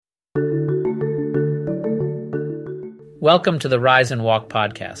Welcome to the Rise and Walk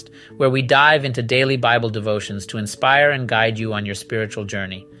podcast, where we dive into daily Bible devotions to inspire and guide you on your spiritual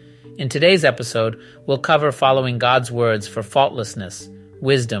journey. In today's episode, we'll cover following God's words for faultlessness,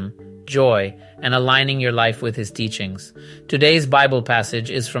 wisdom, joy, and aligning your life with His teachings. Today's Bible passage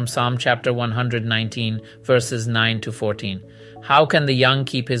is from Psalm chapter 119, verses 9 to 14. How can the young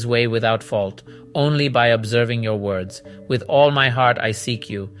keep his way without fault? Only by observing your words. With all my heart I seek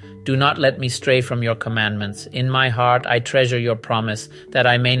you. Do not let me stray from your commandments. In my heart I treasure your promise, that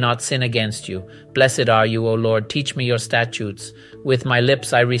I may not sin against you. Blessed are you, O Lord. Teach me your statutes. With my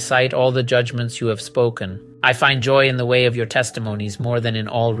lips I recite all the judgments you have spoken. I find joy in the way of your testimonies more than in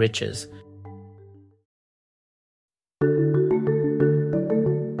all riches.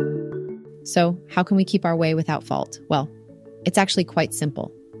 So, how can we keep our way without fault? Well, it's actually quite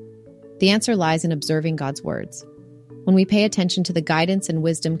simple. The answer lies in observing God's words. When we pay attention to the guidance and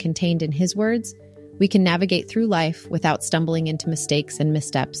wisdom contained in His words, we can navigate through life without stumbling into mistakes and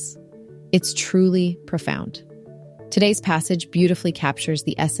missteps. It's truly profound. Today's passage beautifully captures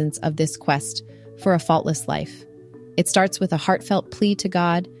the essence of this quest for a faultless life. It starts with a heartfelt plea to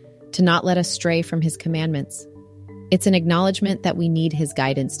God to not let us stray from His commandments. It's an acknowledgement that we need His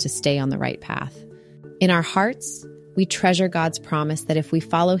guidance to stay on the right path. In our hearts, we treasure God's promise that if we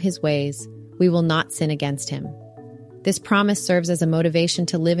follow His ways, we will not sin against Him. This promise serves as a motivation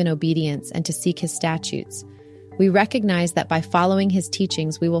to live in obedience and to seek His statutes. We recognize that by following His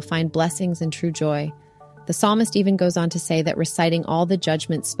teachings, we will find blessings and true joy. The psalmist even goes on to say that reciting all the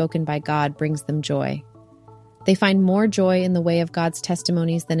judgments spoken by God brings them joy. They find more joy in the way of God's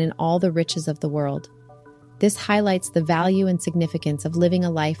testimonies than in all the riches of the world. This highlights the value and significance of living a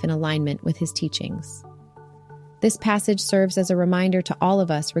life in alignment with His teachings. This passage serves as a reminder to all of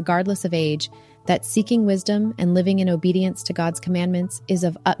us, regardless of age, that seeking wisdom and living in obedience to God's commandments is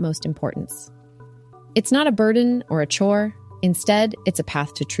of utmost importance. It's not a burden or a chore. Instead, it's a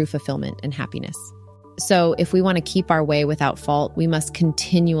path to true fulfillment and happiness. So, if we want to keep our way without fault, we must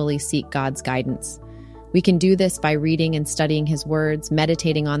continually seek God's guidance. We can do this by reading and studying His words,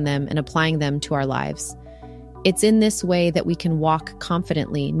 meditating on them, and applying them to our lives. It's in this way that we can walk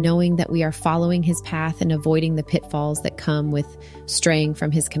confidently, knowing that we are following His path and avoiding the pitfalls that come with straying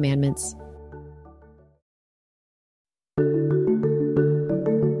from His commandments.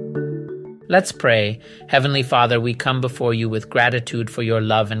 Let's pray. Heavenly Father, we come before you with gratitude for your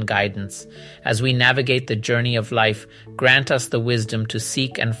love and guidance. As we navigate the journey of life, grant us the wisdom to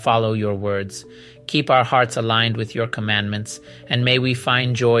seek and follow your words. Keep our hearts aligned with your commandments, and may we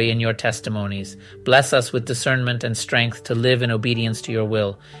find joy in your testimonies. Bless us with discernment and strength to live in obedience to your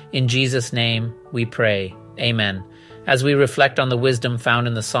will. In Jesus' name we pray. Amen. As we reflect on the wisdom found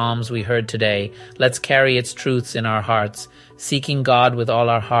in the Psalms we heard today, let's carry its truths in our hearts, seeking God with all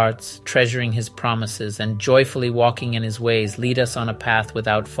our hearts, treasuring His promises, and joyfully walking in His ways. Lead us on a path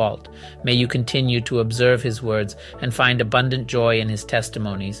without fault. May you continue to observe His words and find abundant joy in His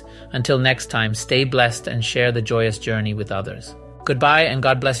testimonies. Until next time, stay blessed and share the joyous journey with others. Goodbye, and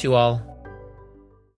God bless you all.